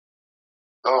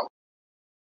Oh,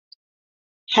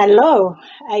 Hello,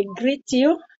 I greet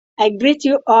you. I greet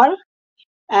you all,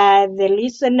 the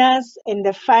listeners and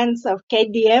the fans of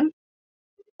KDM,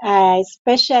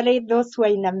 especially those who are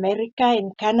in America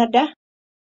and Canada.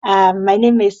 My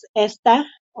name is Esther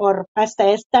or Pastor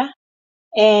Esther,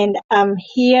 and I'm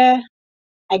here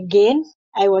again.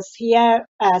 I was here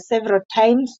several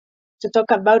times to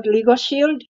talk about Legal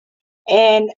Shield,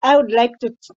 and I would like to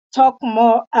talk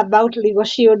more about Legal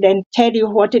Shield and tell you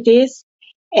what it is,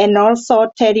 and also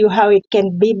tell you how it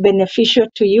can be beneficial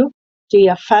to you, to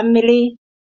your family,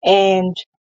 and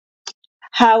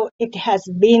how it has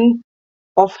been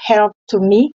of help to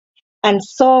me and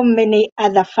so many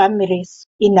other families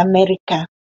in America.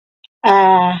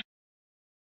 Uh,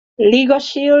 Legal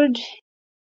Shield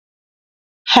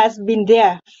has been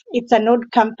there. It's an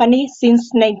old company since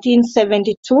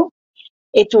 1972.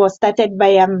 It was started by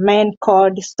a man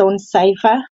called Stone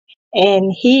Cipher,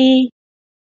 and he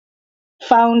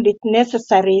found it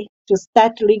necessary to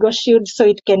start Legal Shield so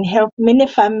it can help many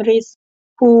families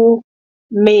who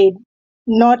may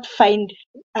not find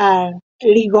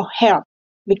legal help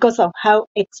because of how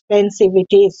expensive it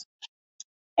is.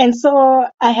 And so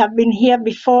I have been here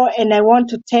before, and I want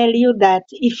to tell you that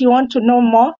if you want to know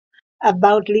more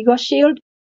about Legal Shield,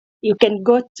 you can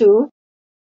go to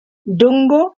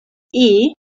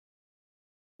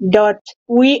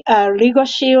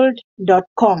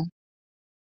dungue.wearelegalshield.com.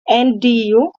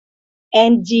 NDUNGUE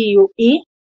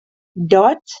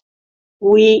dot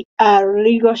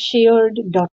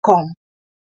wearelegalshield.com.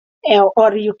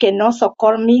 Or you can also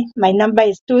call me. My number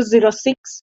is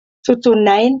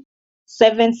 206-229-7686.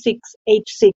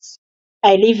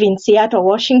 I live in Seattle,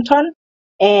 Washington,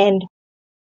 and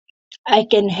I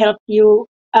can help you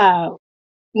know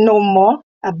more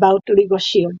about Legal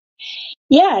Shield.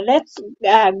 Yeah, let's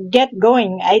get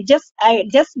going. I just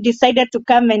decided to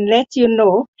come and let you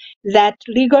know that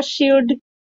Legal Shield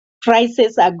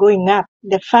prices are going up.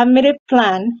 The family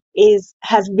plan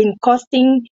has been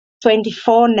costing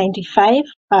 $24.95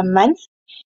 per month,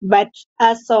 but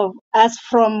as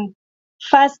from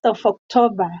 1st of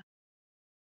October,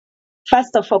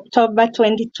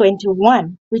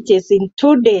 2021, which is in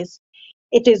 2 days,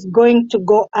 it is going to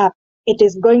go up. It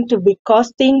is going to be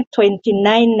costing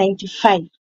 $29.95,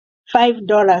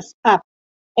 $5 up,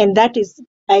 and that is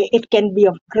it can be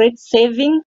of great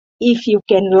saving if you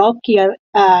can lock your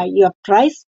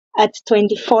price at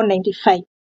 $24.95.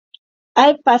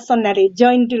 I personally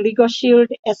joined Legal Shield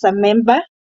as a member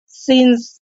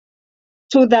since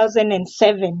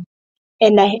 2007,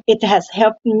 and it has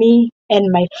helped me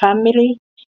and my family.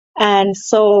 And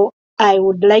so I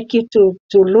would like you to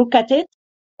look at it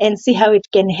and see how it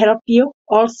can help you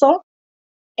also.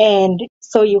 And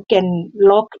so you can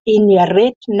lock in your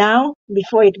rate now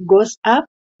before it goes up,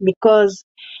 because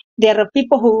there are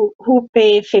people who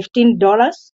pay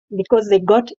 $15 because they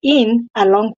got in a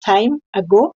long time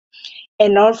ago.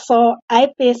 And also I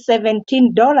pay $17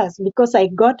 because I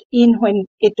got in when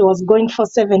it was going for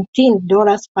 $17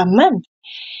 per month.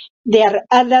 There are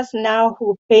others now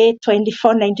who pay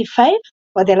 $24.95.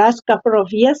 For the last couple of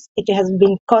years, it has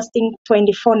been costing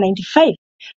 $24.95,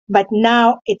 but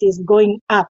now it is going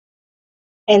up.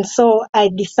 And so I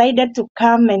decided to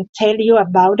come and tell you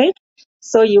about it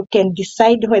so you can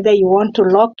decide whether you want to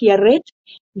lock your rate,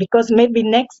 because maybe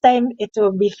next time it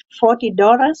will be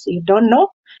 $40. You don't know.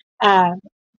 Uh,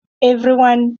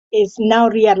 Everyone is now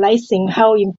realizing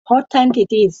how important it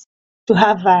is to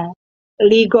have a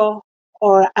legal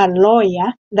or a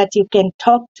lawyer that you can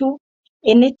talk to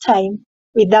anytime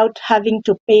without having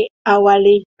to pay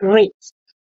hourly rates.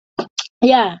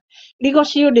 Yeah, Legal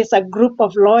Shield is a group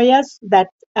of lawyers that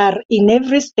are in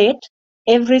every state.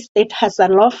 Every state has a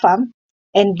law firm,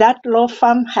 and that law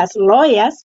firm has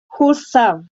lawyers who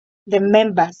serve the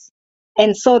members.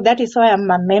 And so that is why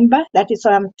I'm a member. That is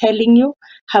why I'm telling you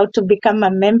how to become a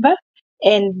member.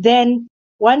 And then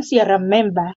once you're a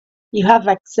member, you have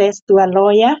access to a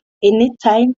lawyer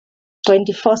anytime,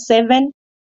 24/7,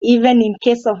 even in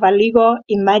case of a legal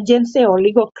emergency or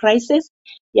legal crisis.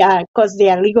 Yeah, because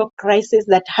there are legal crises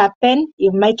that happen.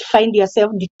 You might find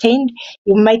yourself detained.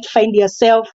 You might find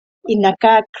yourself in a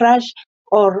car crash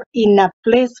or in a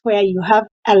place where you have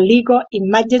a legal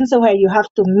emergency where you have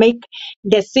to make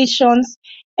decisions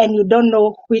and you don't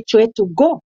know which way to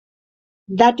go.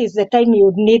 That is the time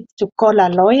you need to call a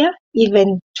lawyer,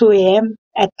 even 2 a.m.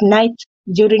 at night,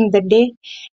 during the day.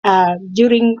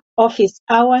 During office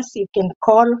hours, you can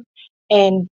call,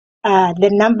 and the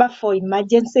number for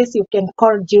emergencies you can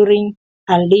call during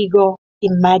a legal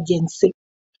emergency.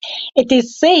 It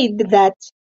is said that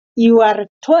you are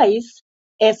twice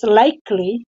as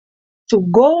likely to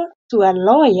go to a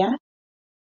lawyer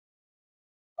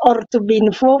or to be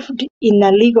involved in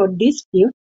a legal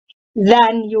dispute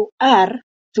than you are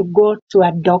to go to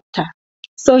a doctor.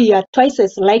 So you are twice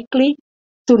as likely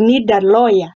to need a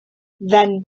lawyer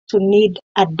than to need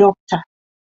a doctor.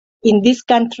 In this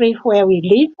country where we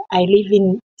live, I live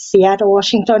in Seattle,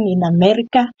 Washington, in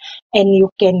America, and you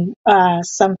can,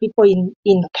 some people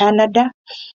in Canada,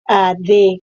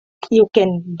 you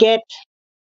can get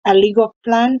a legal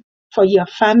plan for your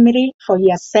family, for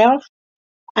yourself,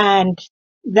 and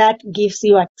that gives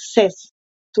you access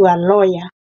to a lawyer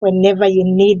whenever you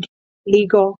need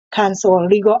legal counsel or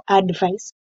legal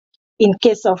advice. In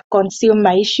case of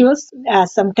consumer issues,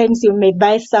 sometimes you may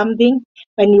buy something,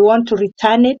 when you want to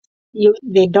return it,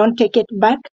 they don't take it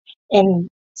back, and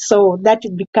so that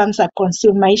becomes a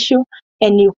consumer issue,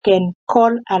 and you can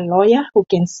call a lawyer who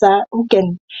can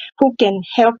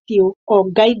help you or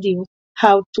guide you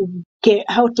how to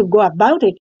go about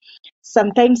it.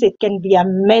 Sometimes it can be a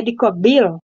medical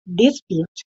bill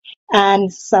dispute,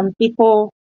 and some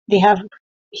people, they have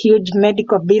huge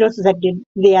medical bills that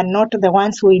they are not the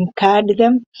ones who incurred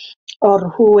them or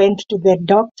who went to the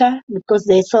doctor, because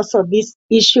there's also this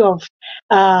issue of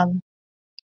um,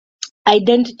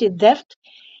 identity theft.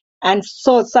 And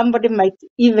so somebody might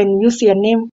even use your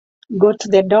name, go to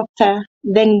the doctor,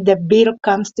 then the bill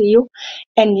comes to you,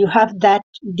 and you have that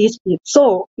dispute.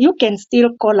 So you can still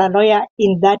call a lawyer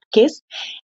in that case.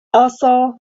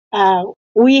 Also,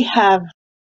 we have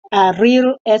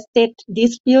real estate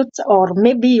disputes, or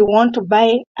maybe you want to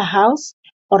buy a house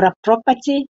or a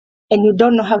property and you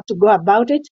don't know how to go about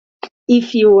it.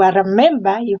 If you are a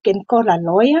member, you can call a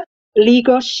lawyer.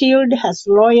 Legal Shield has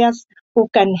lawyers who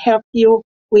can help you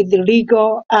with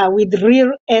with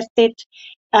real estate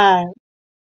uh,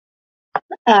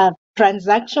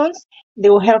 transactions. They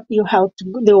will help you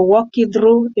they will walk you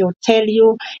through, they will tell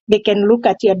you, they can look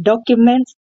at your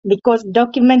documents, because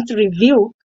document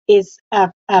review is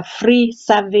a free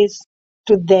service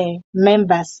to the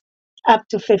members. Up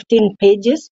to 15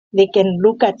 pages. They can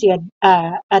look at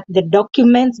at the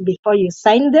documents before you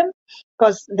sign them,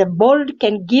 because the bold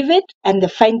can give it and the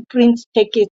fine print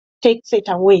takes it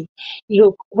away.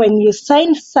 When you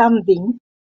sign something,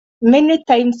 many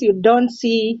times you don't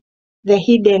see the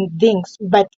hidden things,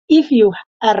 but if you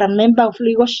are a member of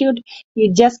Legal Shield,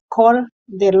 you just call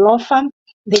the law firm,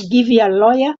 they give you a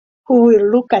lawyer who will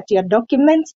look at your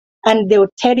documents, and they will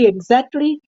tell you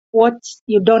exactly what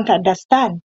you don't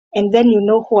understand, and then you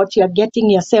know what you are getting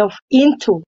yourself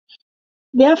into.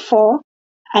 Therefore,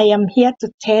 I am here to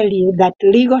tell you that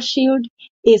Legal Shield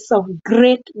is of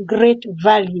great, great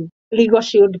value, Legal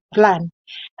Shield plan,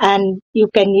 and you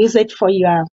can use it for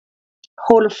your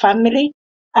whole family,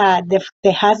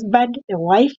 the husband, the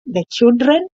wife, the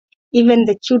children. Even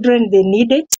the children, they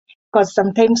need it, because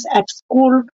sometimes at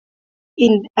school,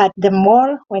 at the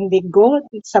mall, when they go,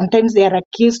 sometimes they are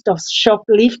accused of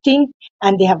shoplifting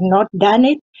and they have not done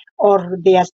it, or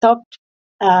they are stopped,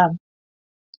 uh,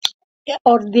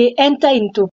 or they enter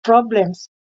into problems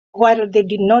while they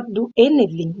did not do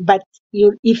anything. But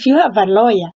if you have a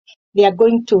lawyer, they are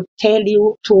going to tell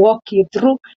you, to walk you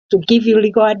through, to give you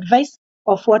legal advice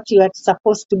of what you are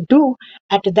supposed to do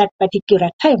at that particular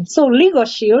time. So Legal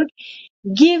Shield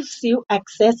gives you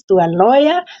access to a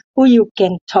lawyer who you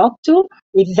can talk to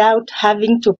without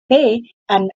having to pay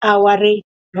an hourly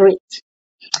rate.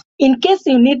 In case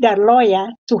you need a lawyer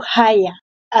to hire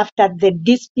after the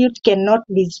dispute cannot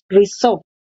be resolved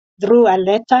through a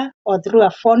letter or through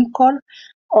a phone call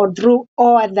or through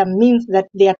all other means that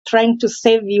they are trying to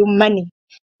save you money,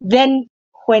 then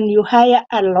when you hire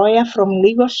a lawyer from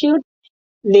Legal Shield,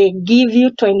 they give you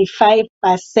 25%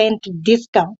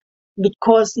 discount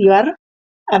because you are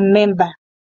a member.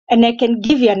 And I can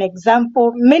give you an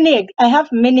example. I have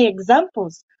many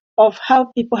examples of how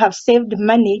people have saved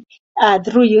money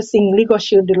through using Legal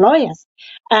Shield lawyers.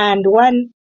 And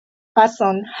one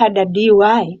person had a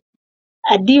DUI.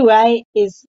 A DUI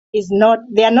is not,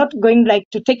 they are not going like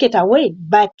to take it away,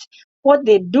 but what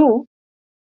they do,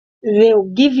 they'll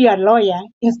give you a lawyer.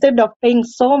 Instead of paying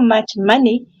so much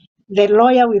money, the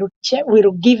lawyer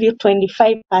will give you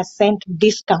 25%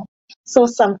 discount. So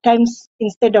sometimes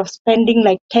instead of spending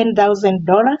like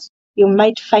 $10,000, you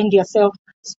might find yourself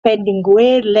spending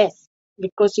way less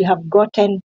because you have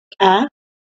gotten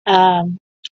um,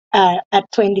 a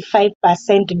 25%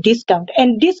 discount.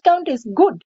 And discount is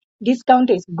good. Discount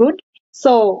is good.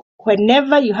 So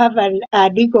whenever you have a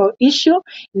legal issue,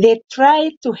 they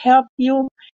try to help you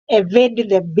evade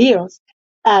the bills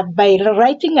by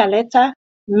writing a letter,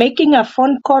 making a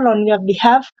phone call on your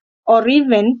behalf, or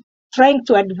even trying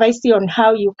to advise you on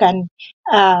how you can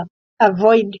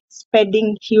avoid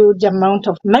spending huge amount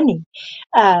of money.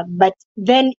 But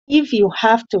then if you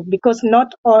have to, because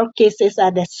not all cases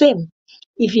are the same,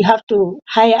 if you have to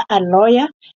hire a lawyer,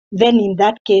 then in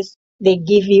that case, they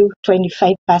give you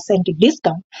 25%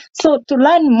 discount. So to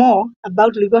learn more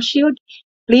about Legal Shield,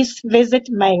 please visit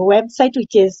my website,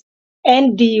 which is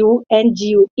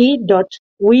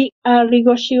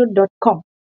ndungue.wearelegalshield.com.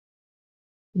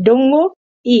 Dungu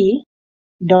E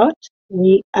dot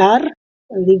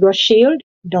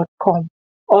wearelegalshield.com,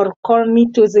 or call me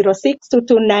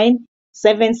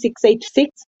 206-229-7686.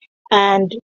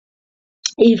 And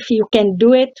if you can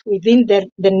do it within the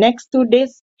next 2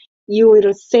 days, you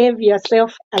will save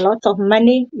yourself a lot of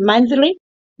money monthly,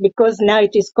 because now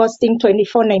it is costing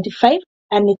 $24.95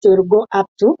 and it will go up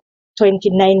to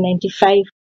 $29.95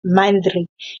 monthly.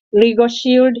 Legal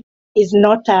Shield is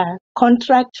not a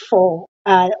contract for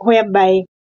whereby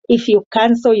if you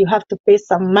cancel you have to pay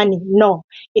some money. No,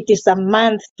 it is a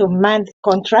month-to-month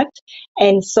contract,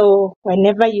 and so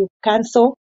whenever you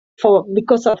cancel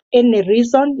because of any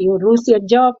reason, you lose your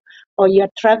job or you're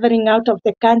traveling out of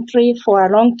the country for a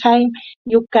long time,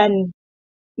 you can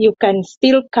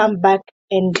still come back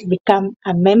and become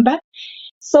a member.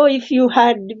 So if you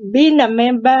had been a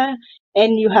member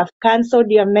and you have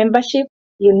canceled your membership,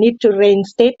 you need to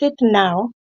reinstate it now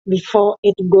before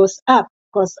it goes up,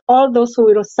 because all those who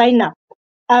will sign up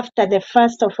after the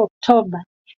 1st of October,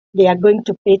 they are going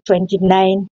to pay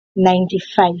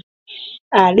 $29.95.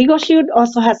 Legal Shield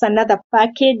also has another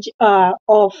package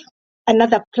of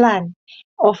another plan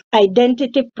of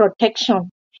identity protection.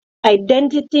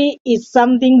 Identity is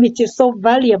something which is so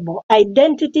valuable.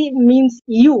 Identity means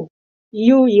you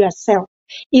yourself.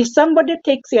 If somebody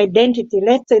takes your identity,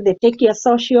 let's say they take your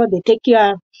social, they take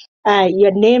your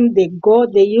name, they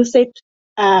use it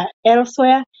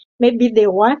elsewhere. Maybe they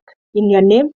work in your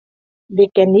name. They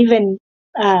can even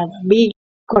be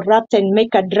corrupt and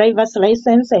make a driver's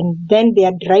license, and then they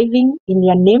are driving in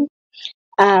your name.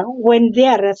 When they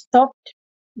are stopped,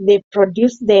 they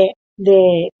produce the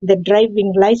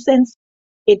driving license.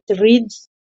 It reads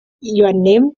your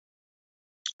name,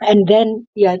 and then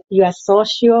your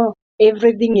social,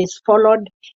 everything is followed,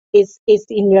 is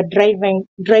in your driving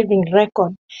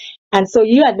record. And so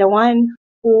you are the one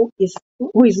who is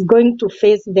going to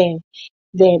face the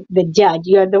judge.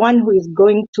 You are the one who is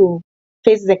going to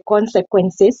face the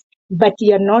consequences, but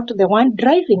you are not the one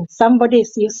driving. Somebody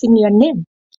is using your name.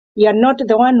 You are not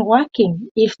the one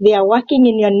working. If they are working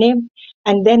in your name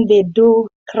and then they do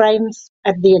crimes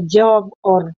at their job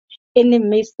or any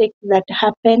mistake that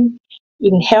happen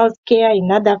in healthcare, in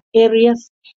other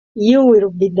areas, you will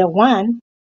be the one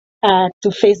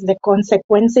to face the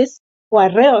consequences, or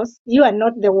else you are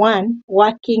not the one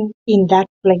working in that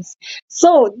place.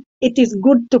 So it is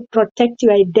good to protect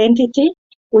your identity.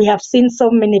 We have seen so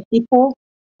many people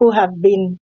who have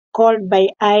been called by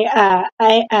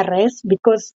IRS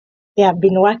because they have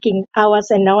been working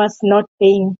hours and hours not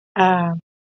paying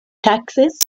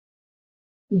taxes.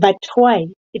 But why?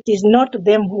 It is not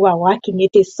them who are working.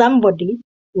 It is somebody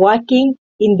working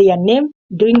in their name,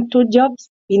 doing 2 jobs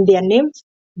in their names,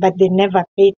 but they never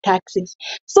pay taxes.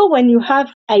 So when you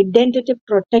have identity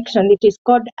protection, it is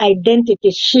called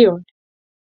Identity Shield.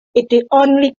 It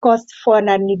only costs for an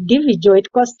individual, it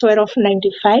costs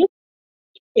 $12.95.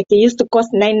 It used to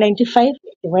cost $9.95.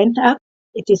 It went up.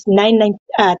 It is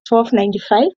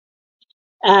 $12.95.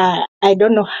 I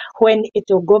don't know when it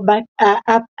will go back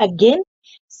up again.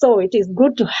 So it is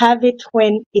good to have it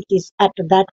when it is at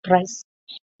that price.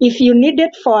 If you need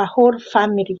it for a whole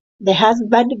family, the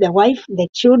husband, the wife, the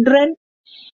children,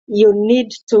 you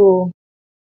need to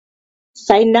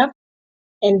sign up,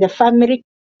 and the family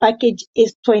package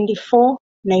is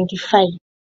 $24.95.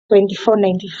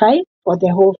 $24.95 for the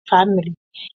whole family,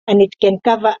 and it can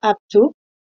cover up to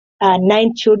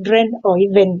 9 children, or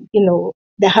even,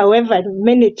 however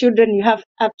many children you have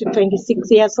up to 26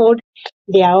 years old,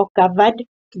 they are all covered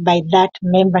by that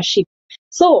membership.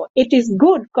 So it is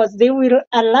good because they will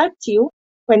alert you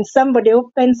when somebody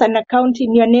opens an account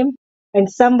in your name, when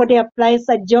somebody applies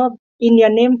a job in your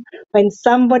name, when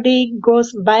somebody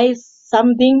goes buys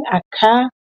something, a car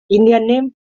in your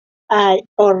name,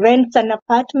 or rents an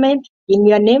apartment in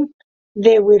your name,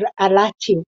 they will alert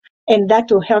you. And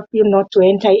that will help you not to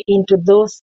enter into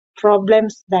those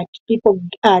problems that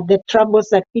the troubles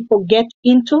that people get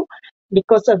into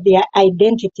because of their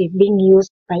identity being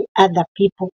used by other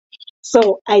people.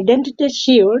 So Identity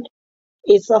Shield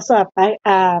is also a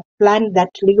plan that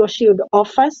Legal Shield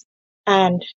offers,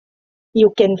 and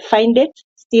you can find it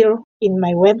still in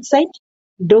my website,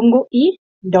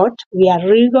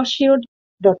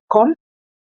 dungue.wearelegalshield.com,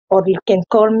 or you can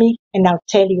call me and I'll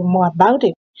tell you more about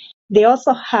it. They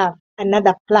also have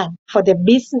another plan for the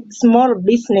small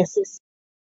businesses.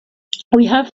 We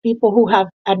have people who have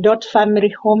adult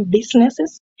family home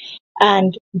businesses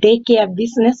and daycare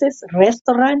businesses,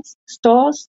 restaurants,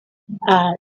 stores,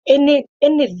 uh,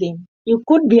 anything. You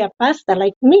could be a pastor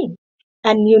like me,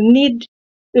 and you need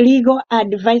legal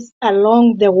advice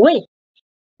along the way.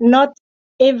 Not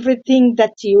everything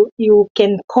that you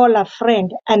can call a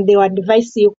friend and they will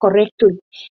advise you correctly.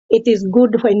 It is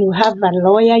good when you have a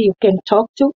lawyer you can talk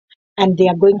to, and they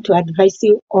are going to advise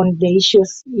you on the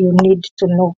issues you need to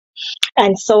know.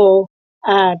 And so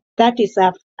that is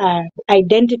a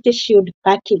identity shield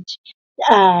package,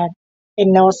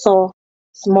 and also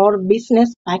small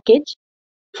business package.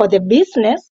 For the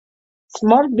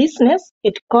small business,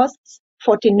 it costs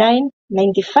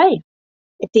 $49.95.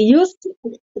 It used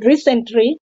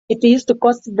recently, it used to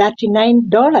cost $39,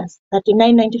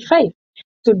 $39.95.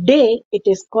 Today, it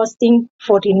is costing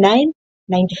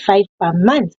 $49.95 per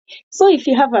month. So if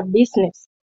you have a business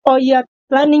or you are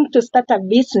planning to start a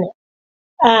business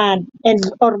and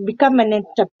or become an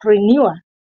entrepreneur,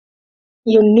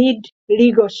 you need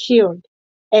legal shield,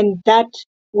 and that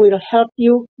will help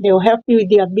you. They will help you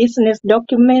with your business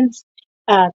documents,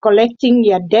 collecting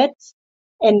your debts,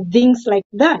 and things like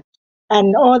that,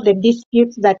 and all the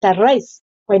disputes that arise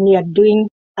when you are doing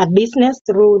a business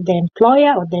through the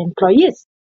employer or the employees.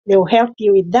 They will help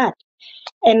you with that.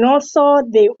 And also,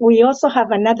 we also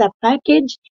have another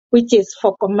package which is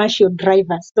for commercial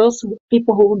drivers, those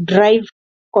people who drive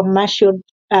commercial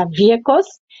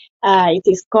vehicles. It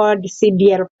is called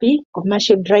CDLP,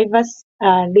 Commercial Drivers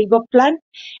Legal Plan.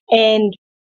 And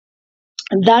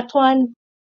that one,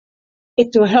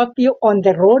 it will help you on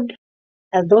the road.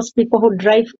 Those people who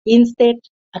drive in-state,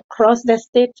 across the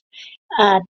state,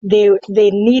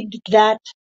 they need that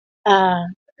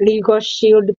legal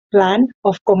shield plan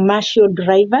of commercial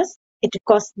drivers. It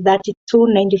costs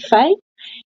 $32.95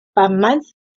 per month,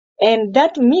 and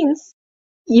that means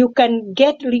you can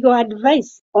get legal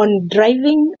advice on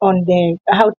driving, on the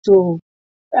how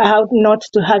not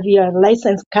to have your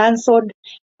license cancelled,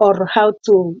 or how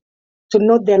to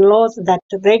know the laws that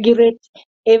regulate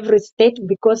every state,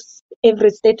 because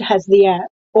every state has their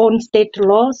own state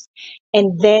laws.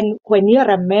 And then when you're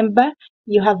a member,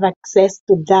 you have access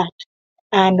to that.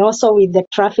 And also with the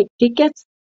traffic tickets,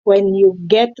 when you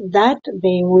get that,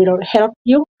 they will help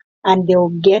you, and they will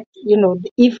get,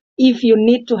 if you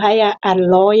need to hire a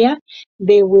lawyer,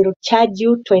 they will charge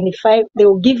you 25, they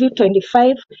will give you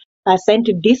 25%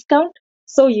 discount.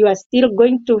 So you are still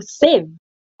going to save.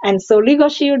 And so Legal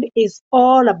Shield is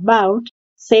all about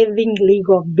saving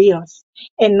legal bills.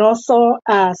 And also,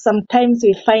 sometimes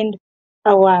we find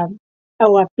our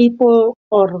people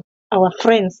or our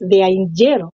friends, they are in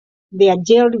jail. They are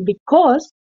jailed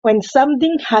because when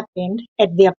something happened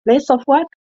at their place of work,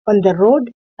 on the road,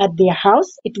 at their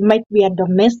house, it might be a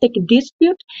domestic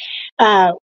dispute.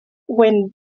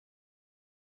 When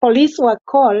police were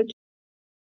called,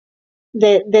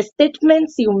 the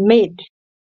statements you made,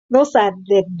 those are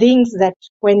the things that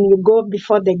when you go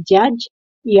before the judge,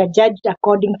 you are judged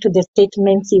according to the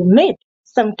statements you made.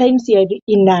 Sometimes you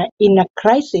are in a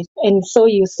crisis, and so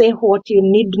you say what you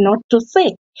need not to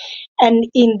say. And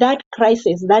in that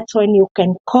crisis, that's when you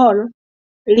can call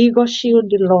Legal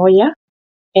Shield lawyer,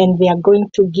 and they are going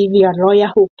to give you a lawyer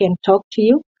who can talk to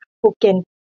you, who can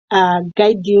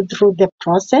guide you through the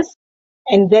process.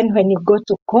 And then when you go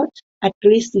to court, at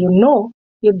least you know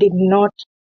you did not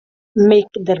make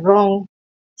the wrong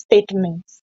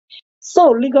statements. So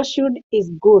Legal Shield is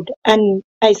good. And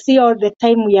I see all the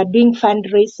time we are doing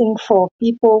fundraising for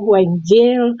people who are in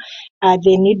jail.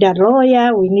 They need a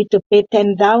lawyer. We need to pay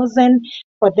 $10,000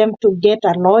 for them to get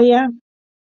a lawyer.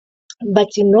 But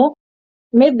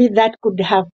maybe that could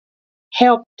have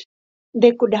helped.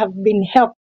 They could have been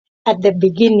helped at the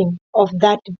beginning of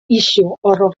that issue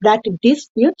or of that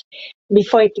dispute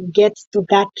before it gets to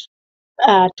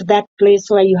that place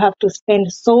where you have to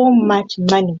spend so much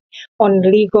money on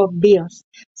legal bills.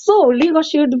 So Legal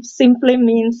Shield simply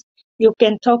means you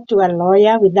can talk to a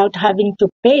lawyer without having to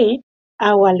pay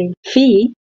hourly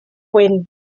fee when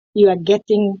you are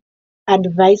getting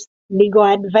advice, legal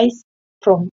advice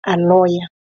from a lawyer.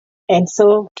 And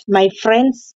so, my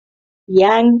friends,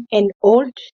 young and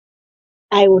old,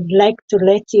 I would like to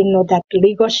let you know that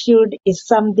Legal Shield is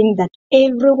something that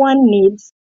everyone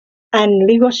needs, and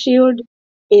Legal Shield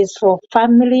is for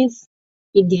families,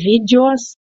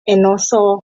 individuals, and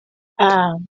also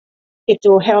it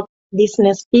will help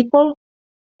business people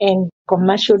and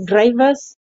commercial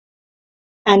drivers.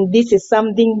 And this is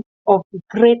something of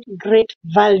great, great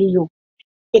value.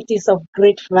 It is of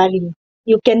great value.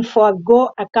 You can forego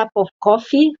a cup of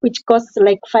coffee, which costs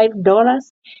like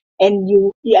 $5, and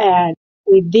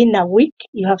within a week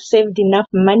you have saved enough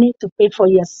money to pay for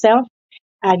yourself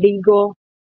a legal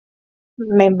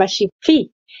membership fee,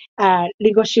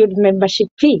 Legal Shield membership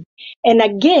fee. And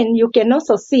again, you can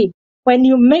also see when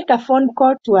you make a phone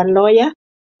call to a lawyer,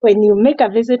 when you make a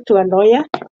visit to a lawyer,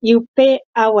 you pay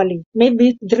hourly,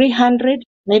 maybe 300,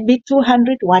 maybe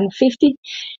 200, 150,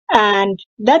 and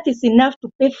that is enough to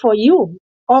pay for you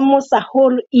almost a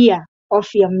whole year of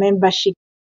your membership.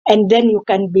 And then you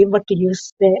can be able to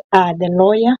use the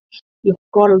lawyer. You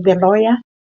call the lawyer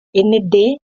any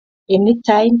day,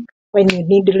 anytime when you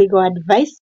need legal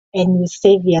advice, and you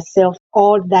save yourself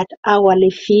all that hourly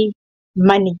fee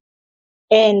money.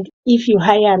 And if you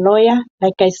hire a lawyer,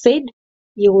 like I said,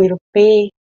 you will pay,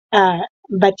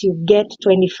 but you get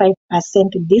 25%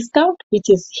 discount, which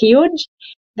is huge.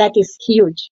 That is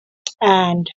huge.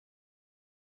 And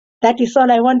that is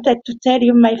all I wanted to tell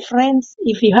you, my friends.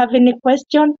 If you have any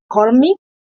question, call me.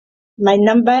 My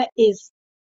number is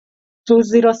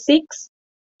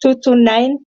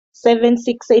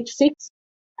 206-229-7686.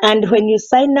 And when you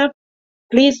sign up,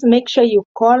 please make sure you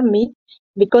call me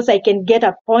because I can get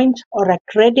a point or a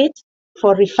credit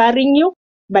for referring you.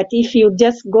 But if you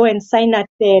just go and sign at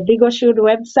the Legal Shield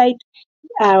website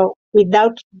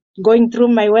without going through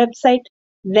my website,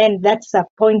 then that's a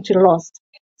point lost.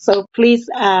 So please,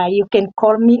 you can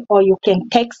call me or you can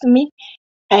text me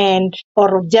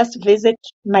or just visit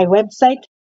my website,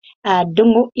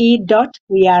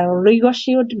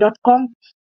 dungue.wearelegalshield.com,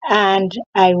 and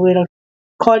I will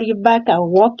call you back. I'll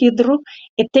walk you through.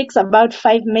 It takes about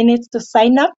 5 minutes to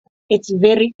sign up. It's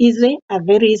very easy, a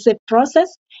very easy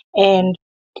process. And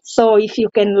so if you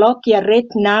can lock your rate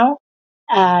now,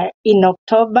 in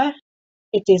October,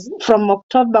 it is from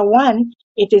October 1,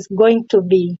 it is going to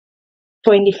be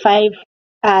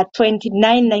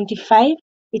 $29.95.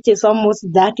 It is almost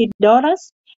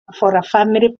 $30 for a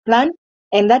family plan.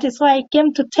 And that is why I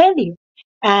came to tell you.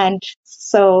 And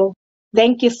so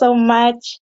thank you so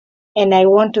much. And I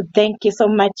want to thank you so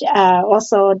much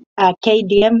also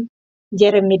KDM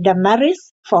Jeremy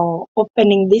Damaris for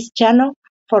opening this channel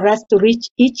for us to reach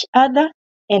each other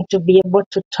and to be able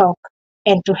to talk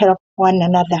and to help one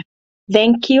another.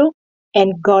 Thank you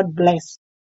and God bless.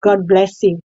 God bless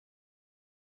you.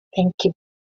 Thank you.